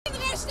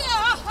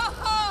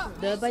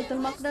د بیت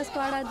المقدس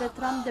په اړه د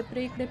ترامپ د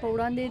پریکړې په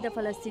وړاندې د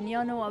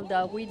فلسطینیانو او د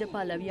هغوی د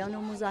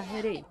پلویانو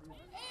مظاهرې.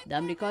 د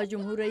امریکا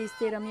جمهور رئیس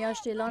تېره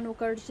میاشت اعلان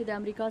وکړ چې د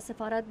امریکا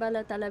سفارت به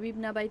له تل ابیب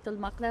نه بیت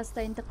المقدس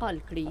ته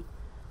انتقال کړي.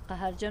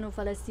 قهرجنو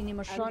فلسطیني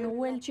مشرانو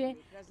وویل چې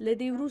له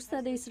دې وروسته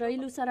د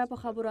اسرائیلو سره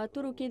په خبرو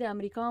اترو کې د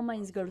امریکا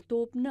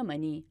منځګړیتوب نه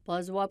مني.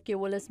 په ځواب کې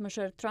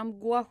ولسمشر ترامپ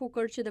ګواښ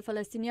وکړ چې د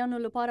فلسطینیانو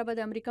لپاره به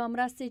د امریکا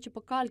مرستې چې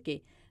په کال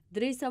کې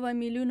 300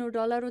 میلیونو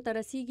ډالرو ته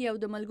رسیږي او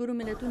د ملګرو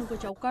ملتونو په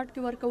چوکاټ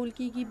کې ورکول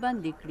کیږي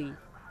بندې کړي.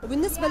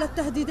 وبالنسبه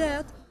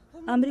للتهديدات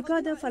امریکا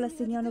د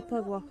فلسطینیانو په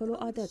ګواښلو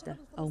عادت ده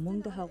او موږ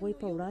د هغوی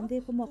په وړاندې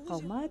په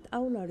مقاومت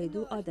او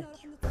لاړېدو عادت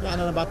یو.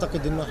 يعني انا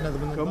بعتقد انه احنا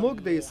که موږ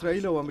د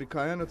اسرائیل او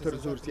امریکایانو تر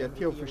زور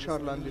زیاتي او فشار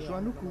لاندې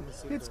ژوند وکړو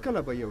هیڅ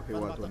کله به یو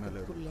هیواد ونه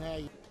لرو.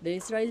 د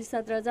اسرائیل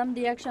صدر اعظم د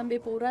یکشنبې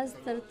په ورځ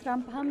تر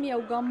ترامپ هم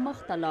یو ګام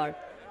مخته لاړ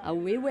او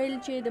ویل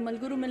چې د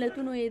ملګرو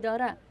ملتونو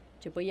اداره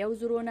چې په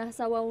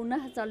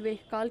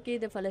 1949 کال کې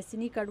د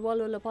فلسطیني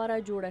کډوالو لپاره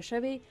جوړه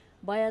شوې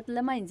باید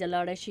له منځه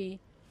لاړه شي.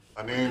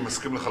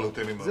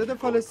 زه د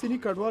فلسطیني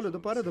کډوالو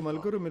لپاره د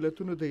ملګرو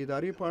ملتونو د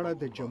ادارې په اړه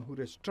د جمهور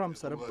رئیس ټرمپ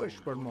سره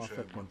بشپړ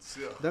موافق یم.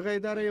 دغه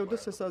اداره یو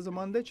داسې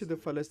سازمان دی چې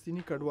د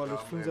فلسطیني کډوالو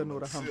ستونزه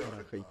نوره هم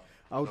پراخوي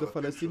او د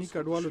فلسطیني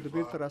کډوالو د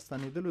بیرته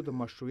راستنېدلو د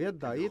مشروعیت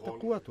داعیې ته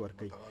قوت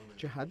ورکوي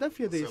چې هدف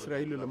یې د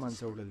اسرائیلو له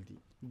منځه وړل دي.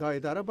 دا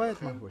اداره باید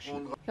محو شي.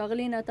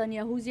 ښاغلي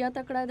نتانیاهو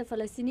زیاته کړه د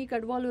فلسطیني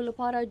کډوالو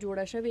لپاره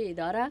جوړه شوې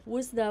اداره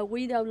اوس د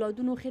هغوی د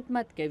اولادونو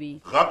خدمت کوي.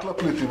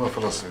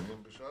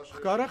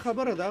 ښکاره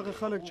خبره د هغه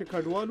خلک چې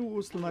کډوالو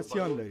اوس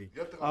لمسیان لري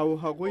او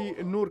هغوی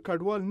نور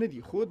کډوال نه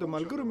دي خو د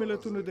ملګرو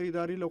ملتونو د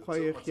ادارې لخوا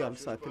یې خیال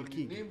ساتل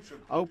کیږي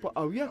او په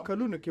 70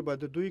 کلونو کې به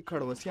د دوی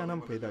کډوسیان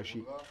هم پیدا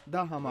شي.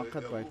 دا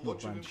حماقت باید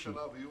بند شي.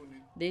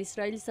 د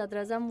اسرائیل صدر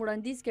اعظم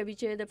وړاندیز کوي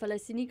چې د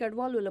فلسطیني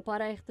کډوالو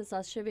لپاره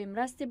اختصاص شوې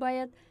مرستې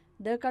باید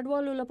د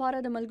کډوالو لپاره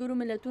د ملګرو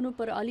ملتونو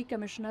پر عالی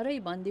کمشنرۍ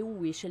باندې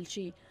وویشل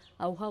شي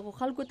او هغو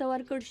خلکو ته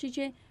ورکړل شي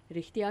چې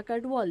رښتیا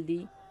کډوال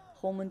دي.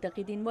 خو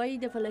منتقدین وایي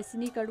د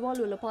فلسطیني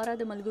کډوالو لپاره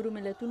د ملګرو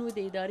ملتونو د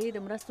ادارې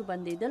د مرستو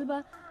بندیدل به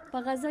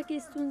په غزه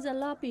کې ستونزه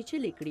لا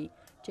پیچلې کړي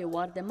چې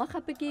وار د مخه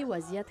پکې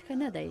وضعیت ښه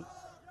نه دی.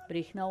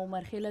 برېښنا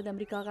عمر خیله د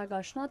امریکا غږ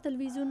آشنا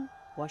تلویزیون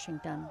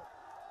واشنگټن.